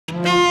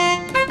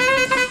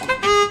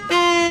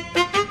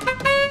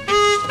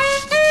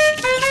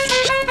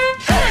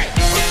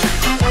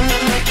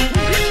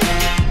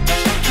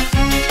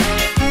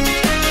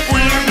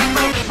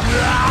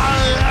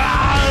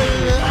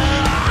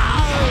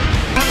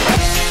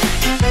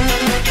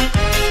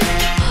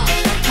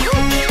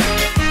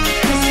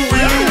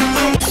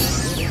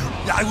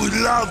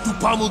have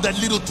to pummel that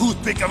little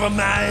toothpick of a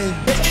man.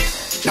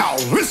 Now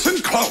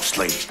listen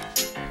closely.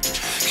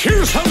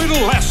 Here's a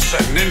little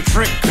lesson in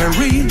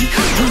trickery.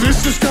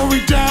 This is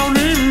going down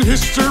in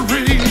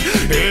history.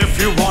 If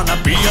you wanna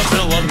be a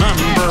villain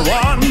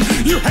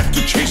 #1, you have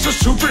to chase a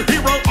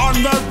superhero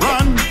on the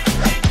run.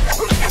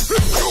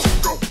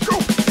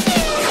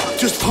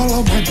 Just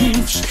follow my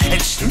moves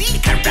and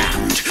sneak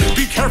around.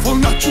 Be careful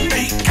not to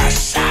make a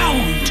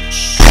sound.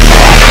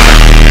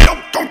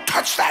 Don't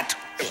touch that.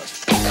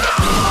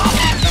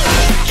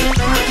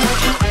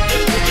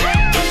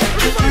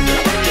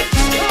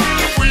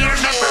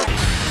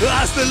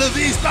 Hasta la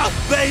vista,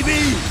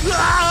 baby!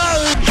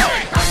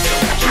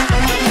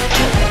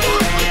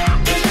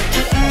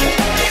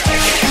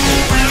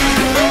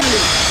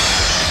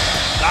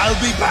 I'll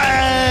be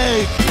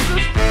back!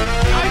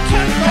 I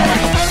can't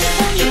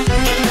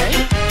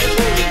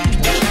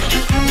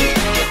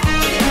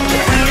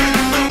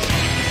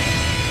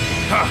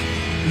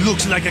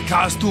Looks like a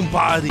costume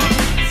party.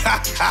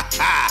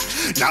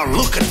 Now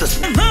look at this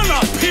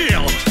banana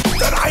peel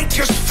that I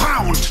just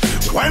found.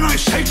 When I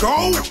say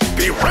go,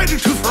 be ready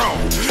to throw.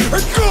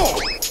 Go!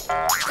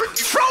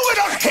 Throw it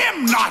at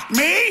him, not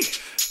me!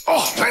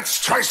 Oh, let's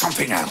try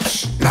something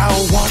else. Now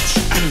watch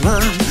and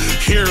learn.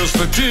 Here's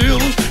the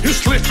deal. You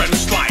slip and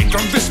slide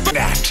on this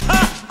net.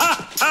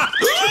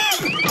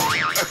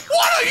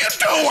 What are you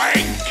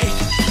doing?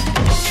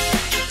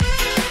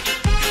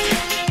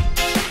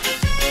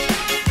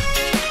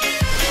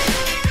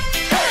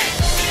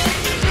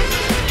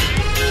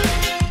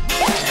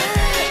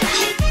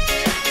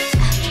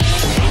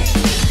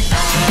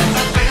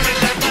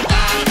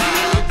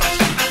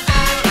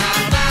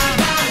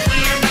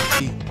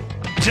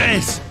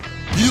 Jess,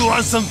 you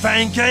want some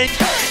pancake?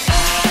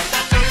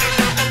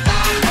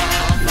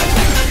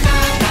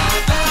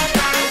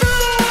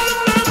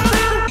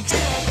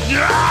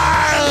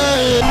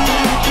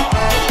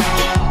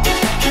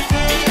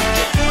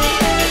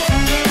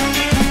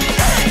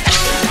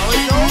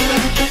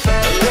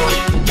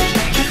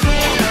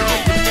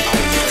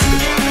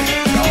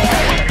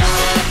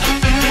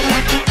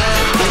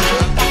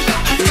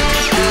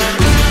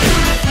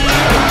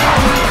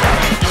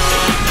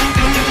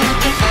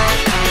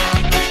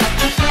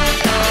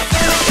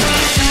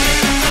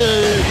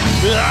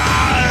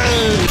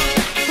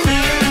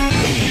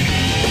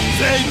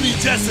 Save me,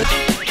 Jessica.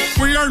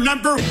 We are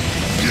number...